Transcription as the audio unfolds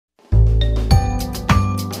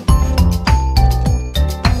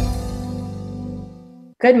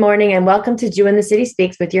Good morning and welcome to Jew in the City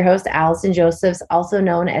Speaks with your host, Allison Josephs, also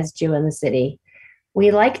known as Jew in the City.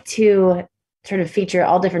 We like to sort of feature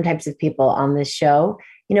all different types of people on this show.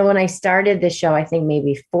 You know, when I started this show, I think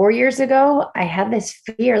maybe 4 years ago, I had this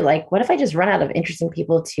fear like, what if I just run out of interesting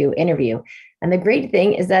people to interview? And the great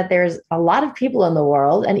thing is that there's a lot of people in the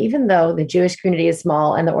world. And even though the Jewish community is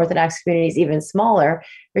small and the Orthodox community is even smaller,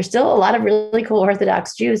 there's still a lot of really cool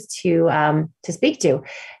Orthodox Jews to speak to.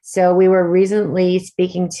 So we were recently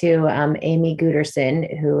speaking to Amy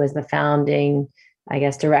Guterson, who is the founding, I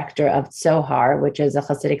guess, director of Zohar, which is a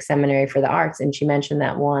Hasidic seminary for the arts. And she mentioned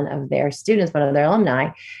that one of their students, one of their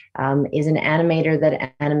alumni, is an animator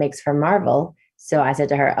that animates for Marvel. So I said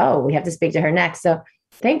to her, oh, we have to speak to her next. So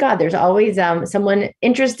thank God there's always someone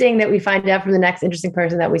interesting that we find out from the next interesting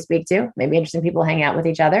person that we speak to. Maybe interesting people hang out with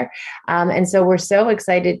each other. And so we're so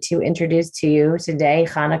excited to introduce to you today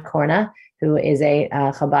Chana Corna, who is a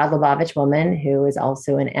Chabad Lubavitch woman who is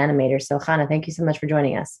also an animator. So Chana, thank you so much for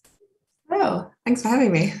joining us. Oh, thanks for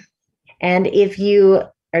having me. And if you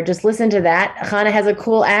or just listen to that, Chana has a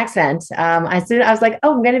cool accent. I was like,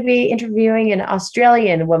 oh, I'm going to be interviewing an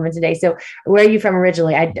Australian woman today. So where are you from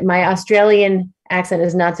originally? My Australian accent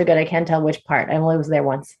is not so good. I can't tell which part. I only was there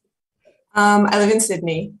once. I live in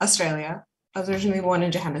Sydney, Australia. I was originally born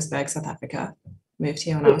in Johannesburg, South Africa. Moved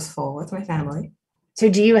here when I was 4 with my family. So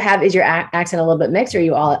is your accent a little bit mixed, or are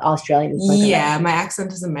you all Australian? Yeah, my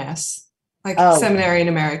accent is a mess. Seminary in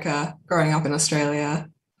America, growing up in Australia,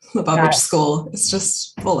 Lubavitch school. It's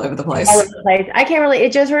just all over the place. All over the place. I can't really,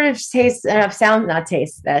 it just sort of tastes enough sound, not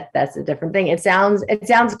taste. That's a different thing. It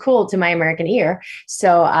sounds cool to my American ear.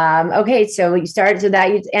 So, okay. So you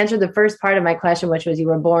answered the first part of my question, which was you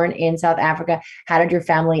were born in South Africa. How did your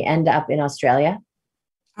family end up in Australia?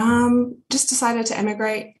 Just decided to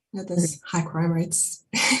emigrate. There's high crime rates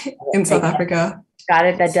in South Africa. Got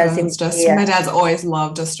it. That does seem to be. My dad's always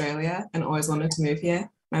loved Australia and always wanted to move here.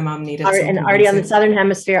 My mom needed and already on the Southern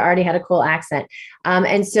Hemisphere, already had a cool accent.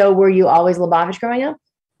 And so were you always Lubavitch growing up?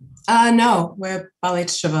 No, we're Bali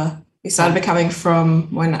Shiva. We started becoming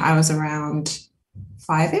from when I was around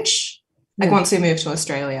 5-ish, once we moved to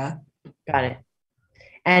Australia. Got it.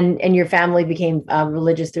 And your family became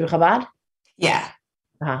religious through Chabad? Yeah.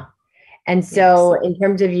 Uh-huh. And so in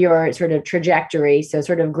terms of your sort of trajectory, so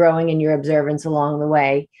sort of growing in your observance along the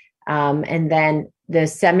way, and then the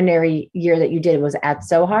seminary year that you did was at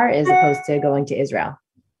Zohar as opposed to going to Israel.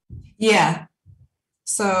 Yeah.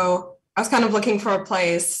 So I was kind of looking for a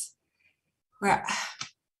place where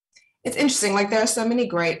it's interesting. Like there are so many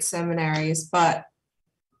great seminaries, but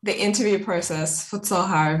the interview process for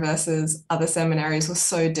Zohar versus other seminaries was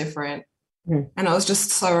so different. And it was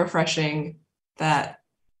just so refreshing that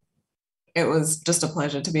it was just a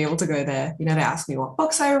pleasure to be able to go there. You know, they asked me what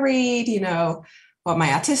books I read, you know, what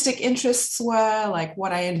my artistic interests were, like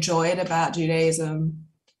what I enjoyed about Judaism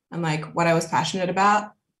and like what I was passionate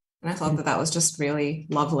about. And I thought that was just really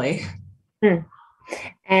lovely.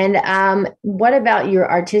 And what about your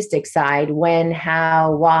artistic side? When,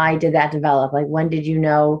 how, why did that develop? Like when did you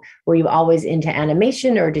know, were you always into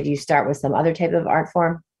animation or did you start with some other type of art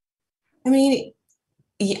form? I mean,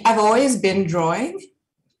 I've always been drawing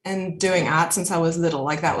and doing art since I was little.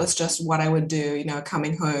 Like that was just what I would do, you know,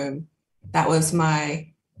 coming home. That was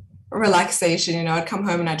my relaxation. You know, I'd come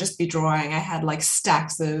home and I'd just be drawing. I had like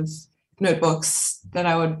stacks of notebooks that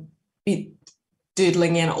I would be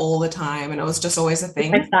doodling in all the time. And it was just always a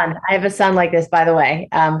thing. My son, I have a son like this, by the way.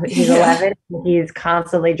 He's 11. He's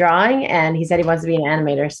constantly drawing and he said he wants to be an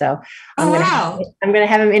animator. So I'm going to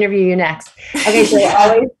have him interview you next. Okay.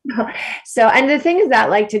 So and the thing is that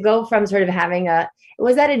like to go from sort of having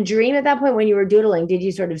was that a dream at that point when you were doodling? Did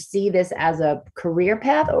you sort of see this as a career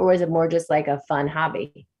path or was it more just like a fun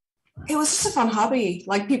hobby? It was just a fun hobby.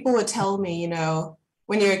 Like people would tell me, you know,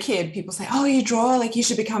 when you're a kid, people say, oh, you draw, like you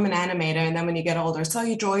should become an animator. And then when you get older, so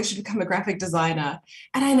you draw, you should become a graphic designer.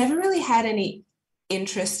 And I never really had any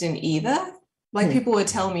interest in either. Like people would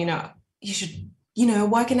tell me, you know, you should, you know,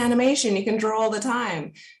 work in animation, you can draw all the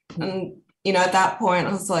time. And, you know, at that point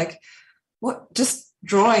I was like, what, just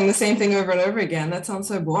drawing the same thing over and over again? That sounds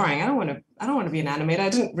so boring. I don't want to be an animator. I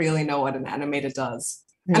didn't really know what an animator does.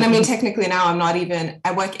 And I mean, technically now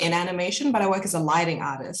I work in animation, but I work as a lighting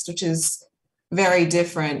artist, which is very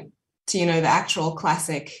different to, you know, the actual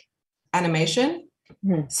classic animation.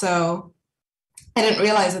 So I didn't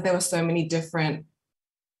realize that there were so many different,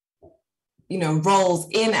 you know, roles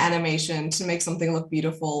in animation to make something look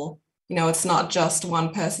beautiful. You know, it's not just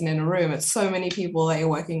one person in a room. It's so many people that you're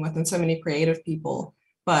working with and so many creative people.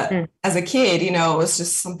 But as a kid, you know, it was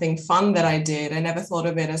just something fun that I did. I never thought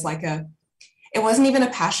of it as like it wasn't even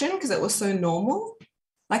a passion because it was so normal.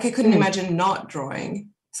 Like I couldn't imagine not drawing.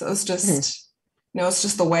 So it was just, it's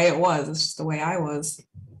just the way it was. It's just the way I was.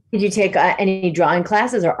 Did you take any drawing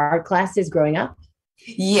classes or art classes growing up?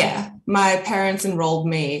 Yeah, my parents enrolled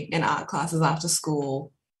me in art classes after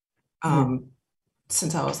school um,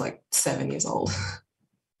 since I was like 7 years old.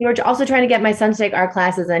 We were also trying to get my son to take art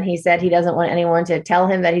classes, and he said he doesn't want anyone to tell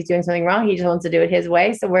him that he's doing something wrong. He just wants to do it his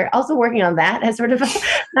way. So we're also working on that as sort of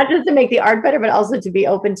not just to make the art better, but also to be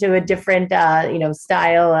open to a different,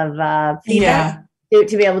 style of feedback. Yeah.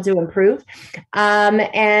 To be able to improve.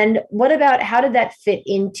 And what about how did that fit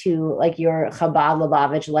into like your Chabad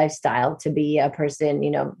Lubavitch lifestyle to be a person,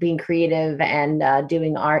 being creative and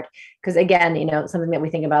doing art? Because again, something that we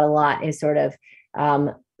think about a lot is sort of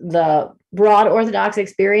the broad Orthodox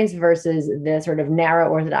experience versus the sort of narrow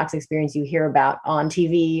Orthodox experience you hear about on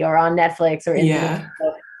TV or on Netflix or in Yeah.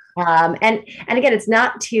 and again, it's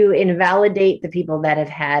not to invalidate the people that have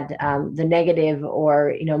had the negative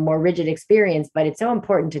or more rigid experience, but it's so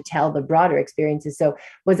important to tell the broader experiences. So,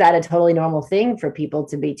 was that a totally normal thing for people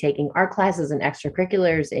to be taking art classes and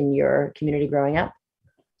extracurriculars in your community growing up?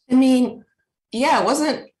 I mean, yeah, it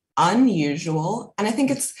wasn't unusual, and I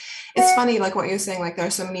think it's funny, like what you're saying. Like there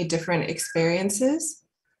are so many different experiences.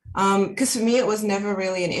 Because for me, it was never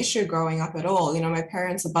really an issue growing up at all. My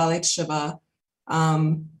parents are Baalei Teshuva.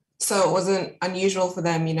 So it wasn't unusual for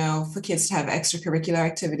them, for kids to have extracurricular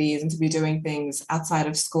activities and to be doing things outside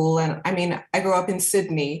of school. And I mean, I grew up in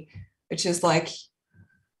Sydney, which is like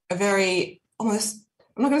a very almost,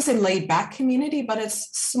 I'm not going to say laid back community, but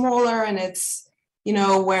it's smaller and it's,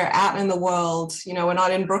 we're out in the world, we're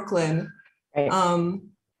not in Brooklyn. Right.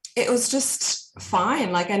 It was just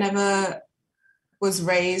fine. Like I never was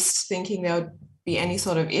raised thinking there would be any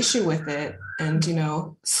sort of issue with it. And,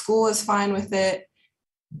 school is fine with it.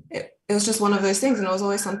 It was just one of those things. And it was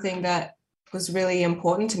always something that was really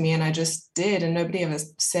important to me. And I just did. And nobody ever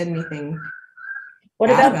said anything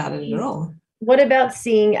bad about it at all. What about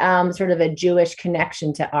seeing sort of a Jewish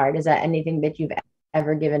connection to art? Is that anything that you've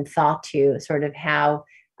ever given thought to, sort of how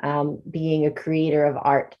being a creator of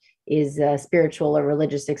art is a spiritual or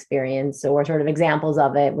religious experience, or sort of examples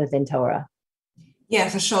of it within Torah? Yeah,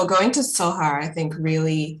 for sure. Going to Sohar, I think,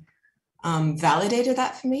 really validated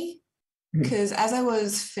that for me. Because as I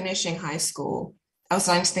was finishing high school, I was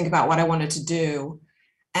starting to think about what I wanted to do.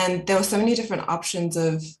 And there were so many different options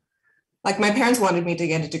of, like, my parents wanted me to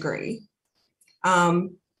get a degree.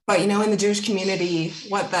 But, in the Jewish community,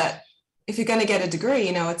 if you're going to get a degree,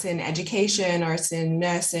 it's in education or it's in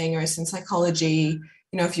nursing or it's in psychology,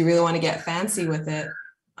 if you really want to get fancy with it.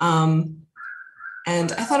 And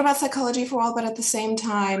I thought about psychology for a while, but at the same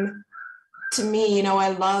time, to me,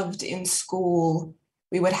 I loved in school,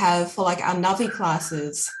 we would have for like our Navi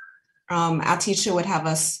classes, our teacher would have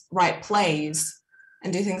us write plays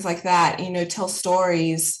and do things like that, tell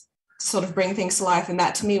stories, sort of bring things to life. And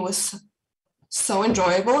that to me was so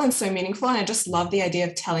enjoyable and so meaningful. And I just love the idea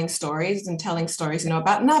of telling stories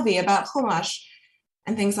about Navi, about Chumash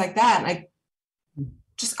and things like that. And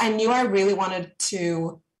I knew I really wanted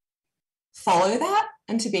to follow that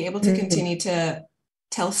and to be able to continue to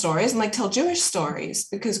tell stories and like tell Jewish stories,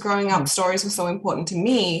 because growing up stories were so important to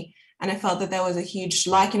me. And I felt that there was a huge,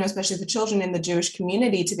 especially for children in the Jewish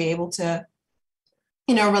community, to be able to,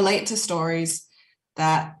 relate to stories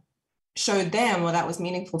that showed them or that was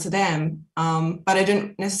meaningful to them. But I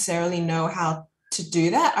didn't necessarily know how to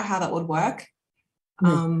do that or how that would work.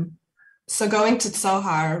 So going to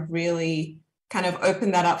Tzohar really kind of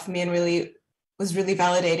opened that up for me and really was really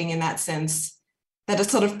validating in that sense, that it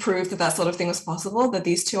sort of proved that sort of thing was possible, that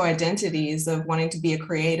these two identities of wanting to be a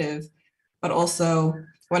creative, but also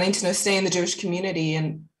wanting to stay in the Jewish community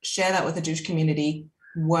and share that with the Jewish community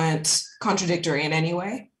weren't contradictory in any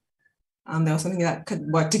way. There was something that could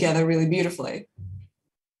work together really beautifully.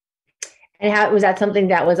 And how was that something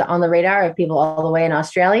that was on the radar of people all the way in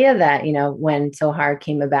Australia that, when Sohar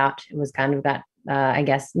came about, it was kind of got I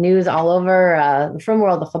guess, news all over the frum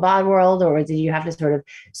world, the Chabad world, or did you have to sort of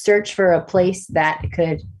search for a place that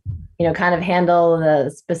could, kind of handle the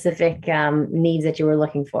specific needs that you were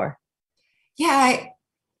looking for? Yeah,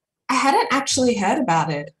 I hadn't actually heard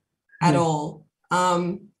about it at all.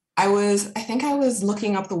 I think I was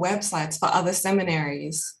looking up the websites for other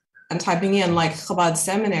seminaries and typing in like Chabad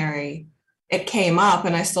seminary. It came up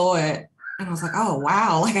and I saw it. And I was like, oh,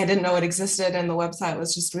 wow, like I didn't know it existed. And the website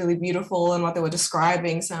was just really beautiful. And what they were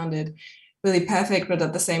describing sounded really perfect. But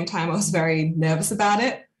at the same time, I was very nervous about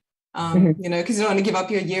it, because you don't want to give up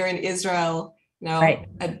your year in Israel. Right.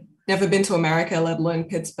 I'd never been to America, let alone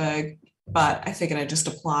Pittsburgh. But I figured I'd just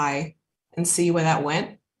apply and see where that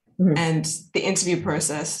went. And the interview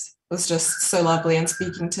process was just so lovely. And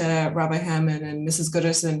speaking to Rabbi Herman and Mrs.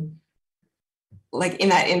 Goodison, like in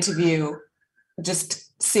that interview,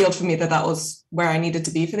 just sealed for me that that was where I needed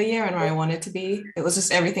to be for the year and where I wanted to be. It was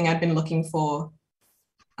just everything I'd been looking for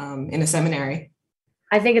in a seminary.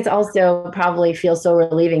 I think it's also probably feels so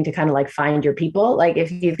relieving to kind of like find your people. Like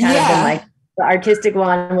if you've kind of been like Yeah. the artistic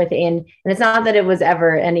one within, and it's not that it was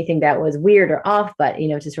ever anything that was weird or off, but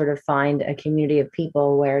to sort of find a community of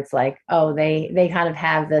people where it's like, oh, they kind of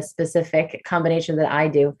have the specific combination that I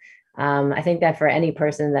do. I think that for any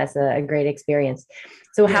person, that's a great experience.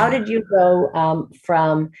 So how Yeah. did you go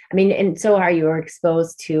from, I mean, and so are you were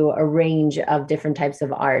exposed to a range of different types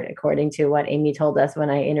of art, according to what Amy told us when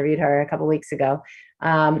I interviewed her a couple of weeks ago.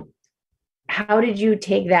 Um, how did you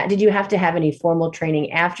take that? Did you have to have any formal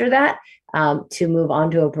training after that to move on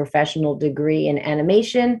to a professional degree in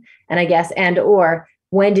animation? And I guess, and or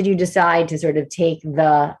when did you decide to sort of take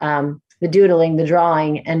the doodling, the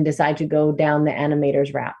drawing, and decide to go down the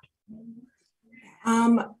animator's route?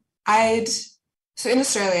 I'd so in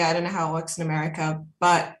Australia, I don't know how it works in America,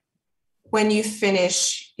 but when you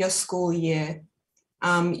finish your school year,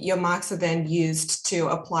 your marks are then used to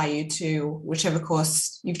apply you to whichever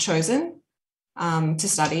course you've chosen to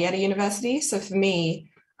study at a university. So for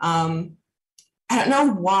me, I don't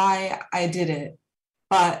know why I did it,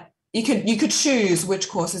 but you could choose which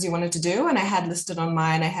courses you wanted to do, and I had listed on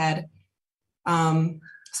mine. I had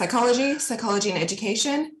psychology and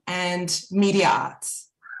education, and media arts,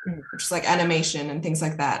 which is like animation and things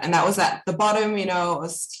like that. And that was at the bottom. It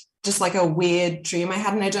was just like a weird dream I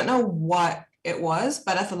had, and I don't know what it was,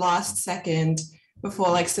 but at the last second before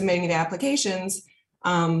like submitting the applications,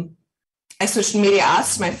 I switched media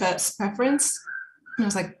arts to my first preference. And I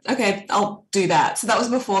was like, okay, I'll do that. So that was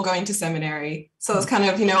before going to seminary. So it was kind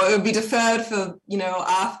of, it would be deferred for,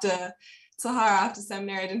 after Sahara, after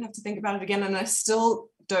seminary. I didn't have to think about it again. And I still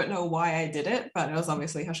don't know why I did it, but it was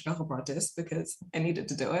obviously Hashgacha Pratis because I needed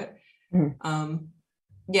to do it.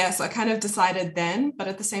 So I kind of decided then, but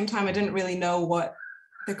at the same time, I didn't really know what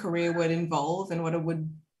the career would involve and what it would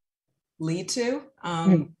lead to.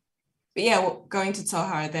 But yeah, going to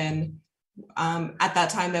Tzohar then, at that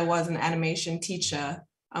time there was an animation teacher.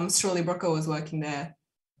 Shirley Brooker was working there.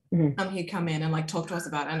 He'd come in and like talk to us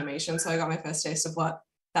about animation. So I got my first taste of what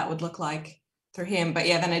that would look like through him. But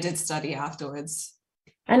yeah, then I did study afterwards.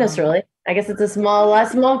 I know, Shirley. I guess it's a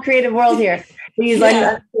small creative world here.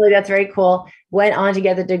 That's very cool. Went on to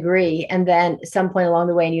get the degree, and then some point along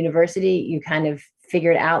the way in university, you kind of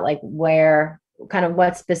figured out like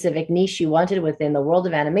what specific niche you wanted within the world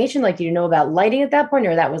of animation. Like, do you know about lighting at that point,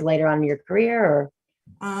 or that was later on in your career? Or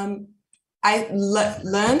I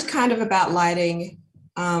learned kind of about lighting,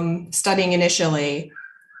 studying initially.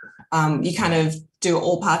 You kind of do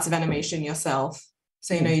all parts of animation yourself.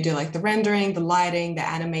 So, you do like the rendering, the lighting, the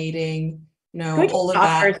animating, all of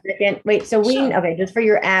that. For a second? Wait, so okay, just for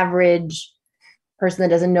your average person that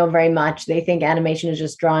doesn't know very much, they think animation is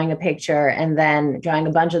just drawing a picture and then drawing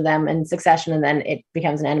a bunch of them in succession, and then it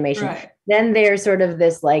becomes an animation. Right. Then there's sort of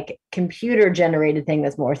this like computer generated thing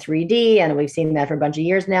that's more 3D, and we've seen that for a bunch of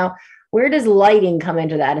years now. Where does lighting come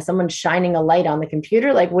into that? Is someone shining a light on the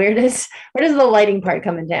computer? Like where does the lighting part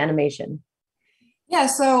come into animation? Yeah,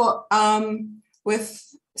 so with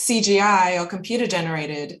CGI or computer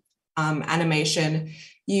generated animation,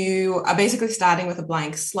 you are basically starting with a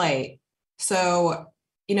blank slate. So,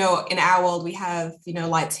 in our world, we have,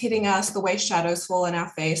 lights hitting us, the way shadows fall in our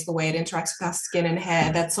face, the way it interacts with our skin and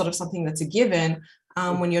hair. That's sort of something that's a given.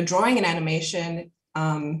 When you're drawing an animation,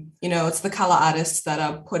 it's the color artists that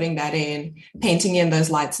are putting that in, painting in those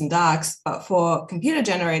lights and darks. But for computer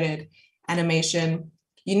generated animation,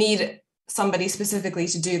 you need somebody specifically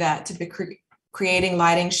to do that, to be creating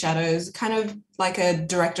lighting, shadows, kind of like a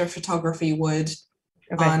director of photography would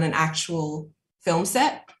on an actual film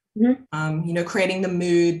set. Creating the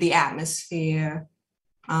mood, the atmosphere,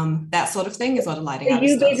 that sort of thing is what a lighting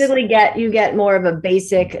artist does. Basically you get more of a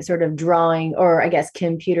basic sort of drawing, or I guess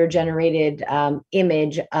computer generated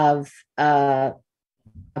image of a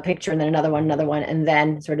picture, and then another one, and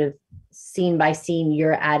then sort of scene by scene,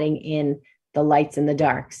 you're adding in the lights and the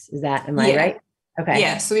darks. Am I right? Okay.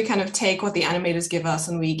 Yeah. So we kind of take what the animators give us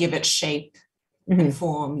and we give it shape and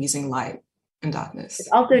form using light and darkness.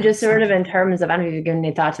 It's also just sort of in terms of, I don't know if you've given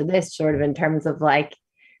any thought to this, sort of in terms of like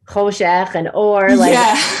choshech and or like,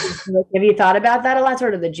 have you thought about that a lot?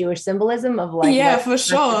 Sort of the Jewish symbolism of like, for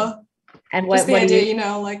sure. And what the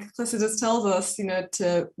idea, like Placidus tells us,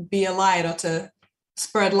 to be a light or to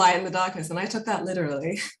spread light in the darkness. And I took that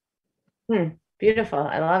literally. Beautiful.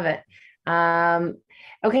 I love it.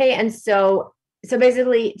 Okay. And so So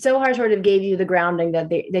basically, Sohar sort of gave you the grounding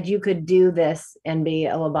that you could do this and be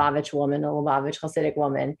a Lubavitch woman, a Lubavitch Hasidic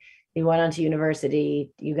woman. You went on to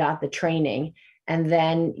university, you got the training, and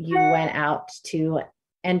then you went out to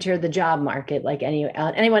enter the job market like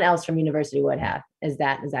anyone else from university would have. Is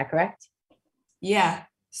that correct? Yeah.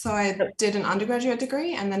 So I did an undergraduate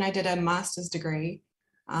degree and then I did a master's degree,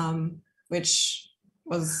 which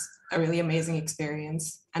was a really amazing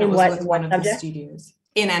experience. And it In was what with in one what of the subject? studios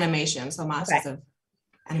in animation. So Okay. master's of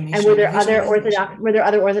And animation and visual animation. Were there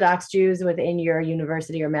other Orthodox Jews within your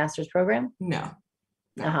university or master's program? No,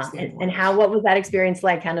 no, I was Uh-huh. the only And one. how what was that experience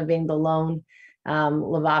like, kind of being the lone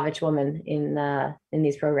Lubavitch woman in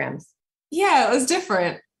these programs? Yeah, it was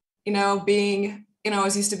different. I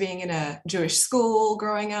was used to being in a Jewish school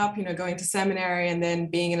growing up, going to seminary and then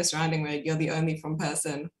being in a surrounding where you're the only from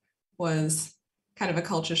person was kind of a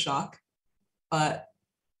culture shock. But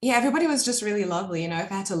yeah, everybody was just really lovely.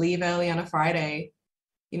 If I had to leave early on a Friday,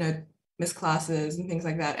 you know, miss classes and things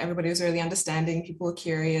like that, everybody was really understanding. People were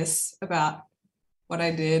curious about what I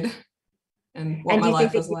did and what And my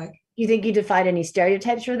life was like. you think you defied any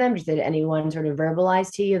stereotypes for them? Did anyone sort of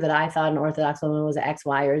verbalize to you that I thought an Orthodox woman was X,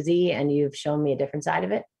 Y, or Z, and you've shown me a different side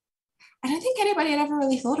of it? I don't think anybody had ever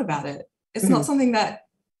really thought about it. It's not Mhm. something that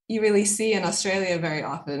you really see in Australia very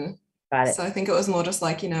often. Got it. So I think it was more just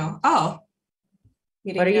like, oh,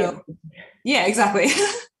 you What are didn't you? know. Yeah, exactly.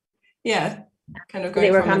 Yeah, kind of They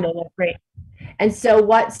going were from accommodating. it. That's great. And so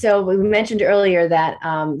what? So we mentioned earlier that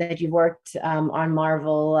you worked on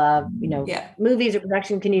Marvel, Yeah. movies or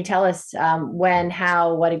production. Can you tell us when,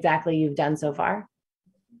 how, what exactly you've done so far?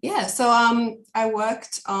 Yeah. So I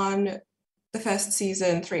worked on the first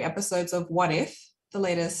season, 3 episodes of What If, the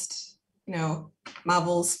latest,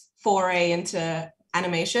 Marvel's foray into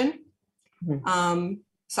animation. Mhm.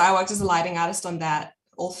 So I worked as a lighting artist on that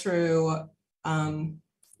all through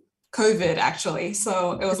COVID, actually.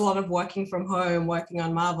 So it was a lot of working from home, working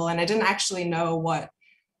on Marvel, and I didn't actually know what.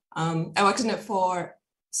 I worked in it for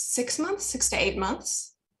 6 months, 6 to 8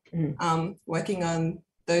 months, Mhm. working on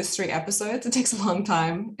those 3 episodes. It takes a long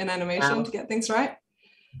time in animation to Wow. get things right.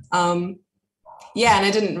 Um, yeah, and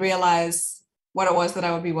I didn't realize what it was that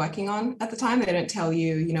I would be working on at the time. They don't tell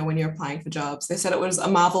you, when you're applying for jobs. They said it was a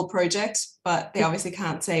Marvel project, but they obviously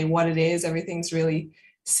can't say what it is. Everything's really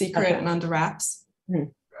secret Okay. and under wraps.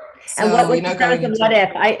 Mhm. And So, what's the going premise of into What it.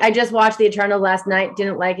 If? I just watched The Eternal last night.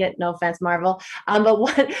 Didn't like it. No offense, Marvel. But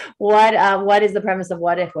what is the premise of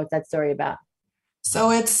What If? What's that story about?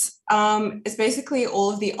 So it's basically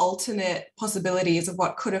all of the alternate possibilities of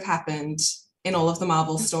what could have happened in all of the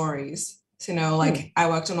Marvel stories. So, Hmm. like I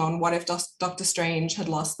worked on what if Doctor Strange had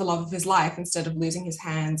lost the love of his life instead of losing his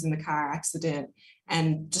hands in the car accident,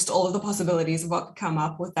 and just all of the possibilities of what could come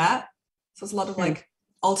up with that. So it's a lot of Hmm. like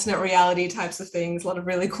alternate reality types of things, a lot of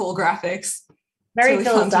really cool graphics. It's Very really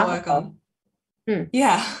fun to work philosophical. on. Hmm.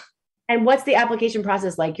 Yeah. And what's the application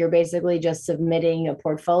process like? You're basically just submitting a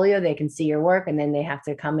portfolio. They can see your work, and then they have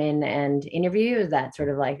to come in and interview you. Is that sort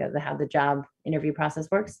of like how the job interview process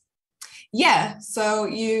works? Yeah, so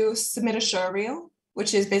you submit a show reel,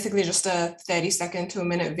 which is basically just a 30-second to a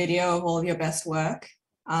minute video of all of your best work.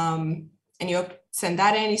 And you send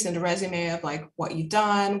that in, you send a resume of like what you've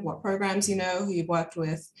done, what programs you know, who you've worked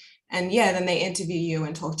with. And yeah, then they interview you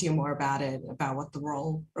and talk to you more about it, about what the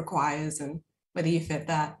role requires and whether you fit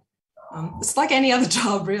that. It's like any other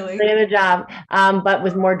job, really. The other job, but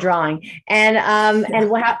with more drawing. And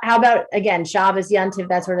Yeah. how about again Shabbos, Yantiv,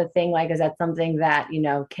 that sort of thing? Like, is that something that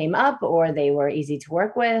came up, or they were easy to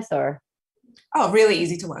work with, or? Oh, really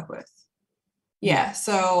easy to work with. Mhm. Yeah.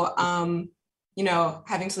 So,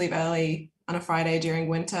 having to leave early on a Friday during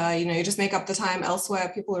winter, you just make up the time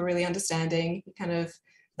elsewhere. People are really understanding. You kind of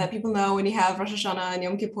let people know when you have Rosh Hashanah and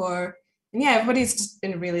Yom Kippur. And yeah, everybody's just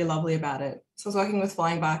been really lovely about it. So I was working with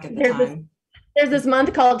Flying Back at the There's this time. there's this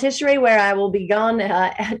month called Tishrei where I will be gone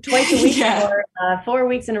twice a week Yeah. for 4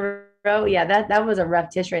 weeks in a row. Yeah, that was a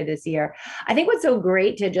rough Tishrei this year. I think what's so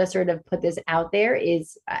great to just sort of put this out there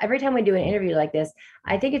is every time we do an interview like this,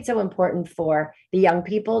 I think it's so important for the young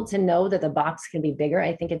people to know that the box can be bigger.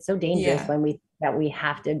 I think it's so dangerous Yeah. when we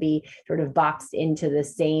have to be sort of boxed into the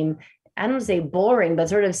same, I don't want to say boring, but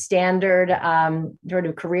sort of standard sort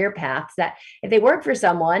of career paths that if they work for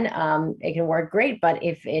someone, it can work great. But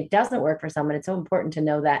if it doesn't work for someone, it's so important to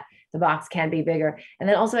know that the box can be bigger. And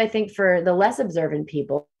then also, I think for the less observant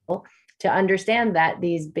people to understand that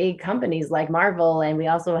these big companies like Marvel, and we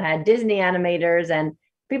also had Disney animators and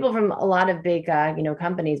people from a lot of big,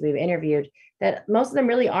 companies we've interviewed, that most of them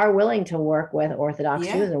really are willing to work with Orthodox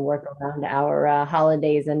Jews Yeah. and work around our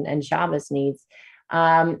holidays and Shabbos needs.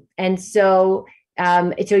 And so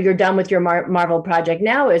So you're done with your Marvel project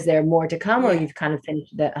now? Is there more to come, or Yeah. you've kind of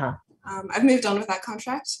finished the? I've moved on with that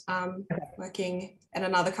contract. Okay. Working at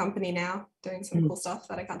another company now, doing some cool stuff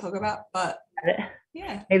that I can't talk about. But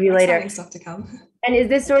yeah, Maybe later. exciting stuff to come. And is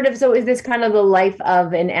this sort of, so is this kind of the life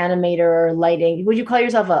of an animator or lighting? Would you call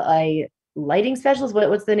yourself a lighting specialist?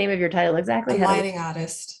 What's the name of your title A exactly? lighting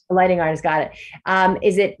artist. A lighting artist, got it.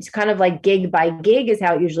 Is it kind of like gig by gig is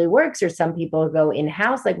how it usually works, or some people go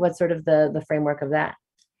in-house? Like what's sort of the framework of that?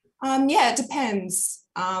 Yeah, it depends.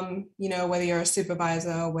 Whether you're a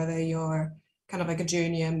supervisor, whether you're kind of like a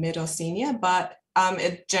junior, mid, or senior, but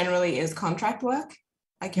it generally is contract work.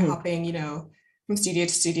 Like you're hopping, from studio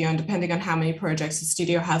to studio, and depending on how many projects the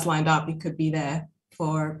studio has lined up, you could be there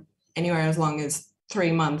for anywhere as long as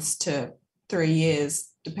 3 months to 3 years,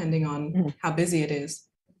 depending on how busy it is.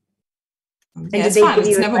 Yeah, it's fun.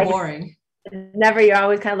 It's never boring. Never, you're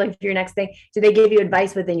always kind of looking for your next thing. Do they give you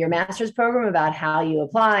advice within your master's program about how you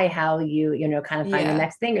apply, how you kind of find the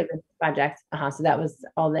next thing or the project? So that was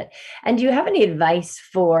all that. And do you have any advice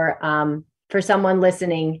for someone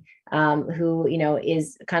listening who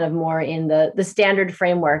is kind of more in the standard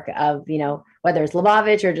framework of whether it's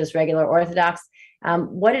Lubavitch or just regular Orthodox?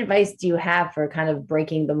 What advice do you have for kind of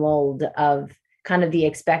breaking the mold of kind of the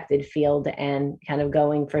expected field and kind of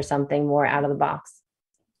going for something more out of the box?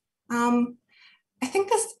 I think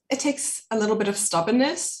it takes a little bit of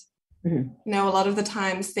stubbornness. A lot of the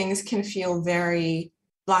times things can feel very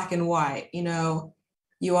black and white.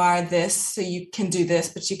 You are this, so you can do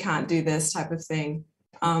this, but you can't do this type of thing.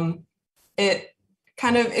 It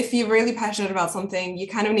kind of, if you're really passionate about something, you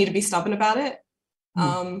kind of need to be stubborn about it.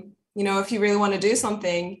 If you really want to do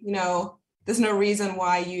something, there's no reason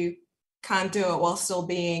why you can't do it while still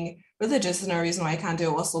being religious. There's no reason why you can't do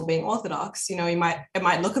it while still being Orthodox. It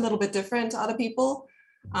might look a little bit different to other people,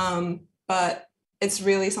 but it's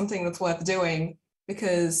really something that's worth doing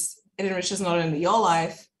because it enriches not only your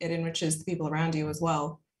life, it enriches the people around you as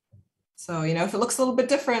well. So, if it looks a little bit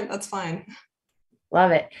different, that's fine.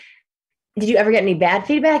 Love it. Did you ever get any bad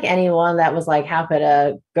feedback? Anyone that was like, how could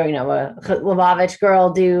a girl, a Lubavitch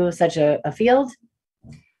girl do such a field?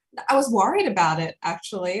 I was worried about it,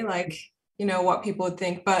 actually, like, what people would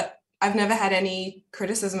think, but I've never had any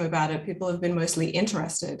criticism about it. People have been mostly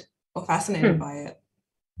interested or fascinated by it.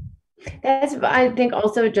 That's, I think,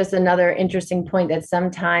 also just another interesting point that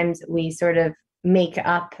sometimes we sort of make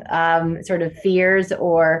up sort of fears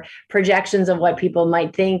or projections of what people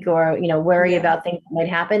might think or worry about things that might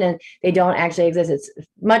happen, and they don't actually exist. It's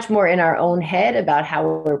much more in our own head about how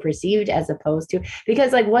we're perceived as opposed to,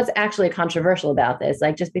 because like what's actually controversial about this,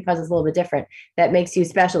 like just because it's a little bit different, that makes you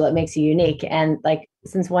special, that makes you unique, and like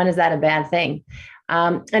since when is that a bad thing?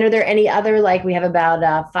 And are there any other, like we have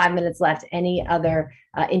about 5 minutes left, any other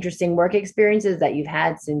interesting work experiences that you've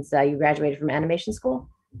had since you graduated from animation school?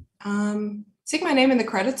 Seeing my name in the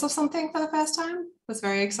credits of something for the first time was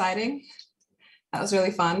very exciting. That was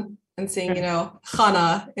really fun. And seeing,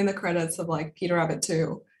 Chana in the credits of like Peter Rabbit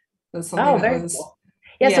 2 was something that was cool.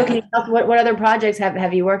 Yeah. So can you tell what other projects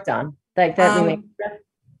have you worked on? Like that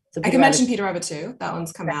I can mention Peter Rabbit 2. That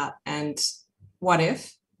one's come out. And What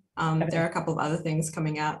If? There are a couple of other things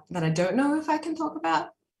coming out that I don't know if I can talk about.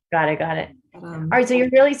 Got it. But, all right.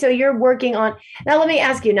 So you're working on, now let me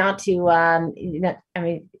ask you not to,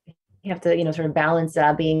 you have to, sort of balance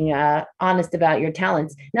being honest about your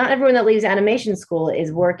talents. Not everyone that leaves animation school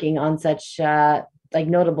is working on such like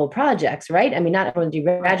notable projects, right? I mean, not everyone you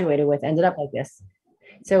graduated with ended up like this.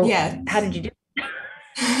 So how did you do?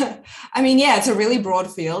 It's a really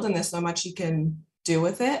broad field and there's so much you can do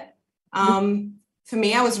with it. For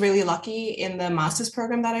me, I was really lucky in the master's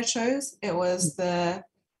program that I chose. It was the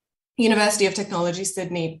University of Technology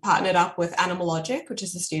Sydney partnered up with Animal Logic, which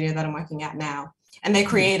is the studio that I'm working at now. And they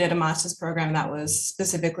created a master's program that was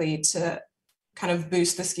specifically to kind of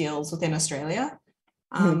boost the skills within Australia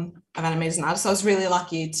of animators and artists. So I was really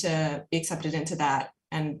lucky to be accepted into that.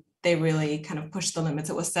 And they really kind of pushed the limits.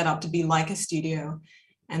 It was set up to be like a studio.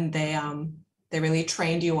 And they really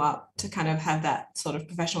trained you up to kind of have that sort of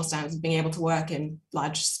professional standards of being able to work in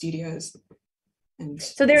large studios. And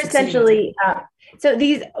so they're essentially,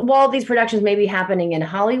 while these productions may be happening in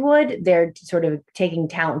Hollywood, they're sort of taking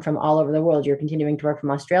talent from all over the world. You're continuing to work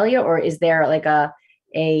from Australia, or is there like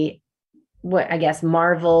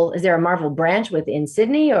Marvel, is there a Marvel branch within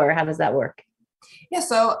Sydney, or how does that work? Yeah,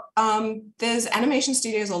 so there's animation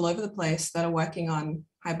studios all over the place that are working on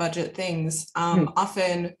high budget things.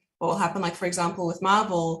 Often what will happen, like for example, with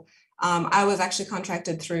Marvel, I was actually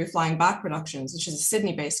contracted through Flying Bark Productions, which is a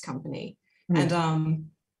Sydney-based company. And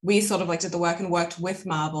we sort of like did the work and worked with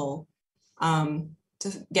Marvel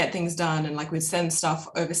to get things done, and like we'd send stuff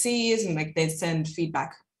overseas, and like they'd send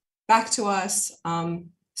feedback back to us.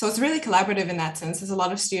 So it's really collaborative in that sense. There's a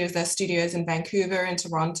lot of studios. There's studios in Vancouver, in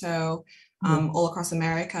Toronto, all across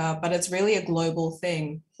America, but it's really a global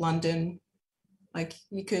thing. London, like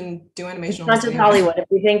you can do animation It's not almost just anywhere. Hollywood. If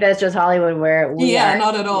you think that's just Hollywood, where we Yeah, are.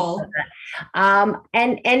 not at all.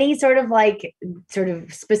 And any sort of like sort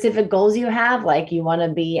of specific goals you have, like you want to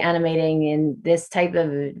be animating in this type of,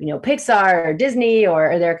 Pixar or Disney,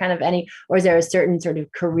 or are there kind of any, or is there a certain sort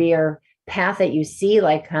of career path that you see,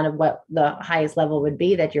 like kind of what the highest level would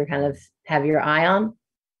be that you're kind of have your eye on?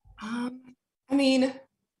 Um, I mean,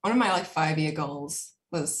 one of my like 5 year goals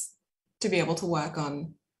was to be able to work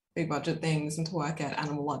on big budget things and to work at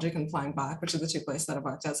Animal Logic and Flying Back, which are the two places that I've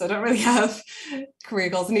worked at. So I don't really have career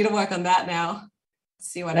goals. I need to work on that now,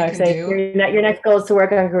 see what I No, can so do. your next goal is to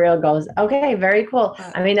work on career goals. Okay, very cool.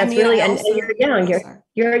 But I mean, I that's mean, I really, and also, you're young. oh, sorry.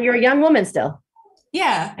 You're a young woman still.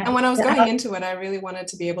 Yeah. Uh, And when I was going into it, I really wanted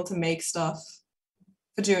to be able to make stuff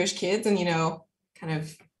for Jewish kids and, kind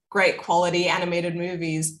of great quality animated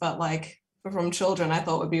movies, but like from children, I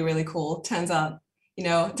thought would be really cool. Turns out,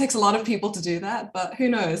 it takes a lot of people to do that, but who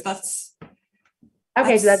knows? Okay, so that's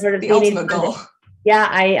That's sort of the you need ultimate funding. goal. Yeah,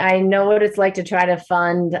 I know what it's like to try to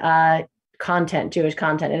fund content, Jewish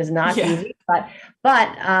content. It is not Yeah. easy,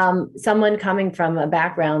 but someone coming from a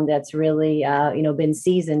background that's really been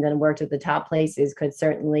seasoned and worked at the top places could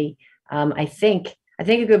certainly, I think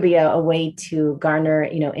it could be a way to garner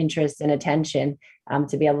interest and attention,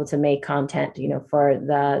 to be able to make content for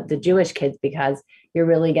the Jewish kids, because you're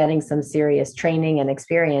really getting some serious training and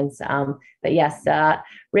experience. But yes,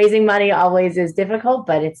 raising money always is difficult,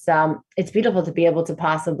 but it's beautiful to be able to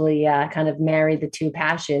possibly kind of marry the two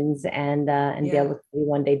passions, and be Yeah. able to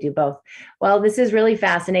one day do both. Well, this is really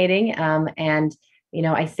fascinating, and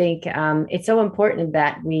I think it's so important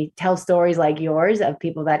that we tell stories like yours of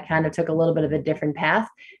people that kind of took a little bit of a different path.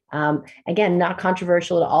 Again, not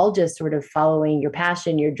controversial at all, just sort of following your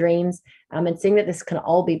passion, your dreams, and seeing that this can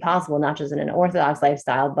all be possible, not just in an Orthodox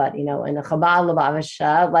lifestyle, but in a Chabad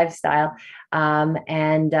Lubavitch lifestyle.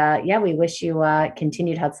 And yeah, we wish you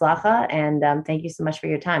continued Hatzlacha, and thank you so much for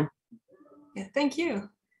your time. Yeah. Thank you.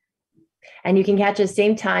 And you can catch us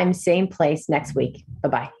same time, same place next week. Bye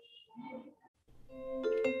bye.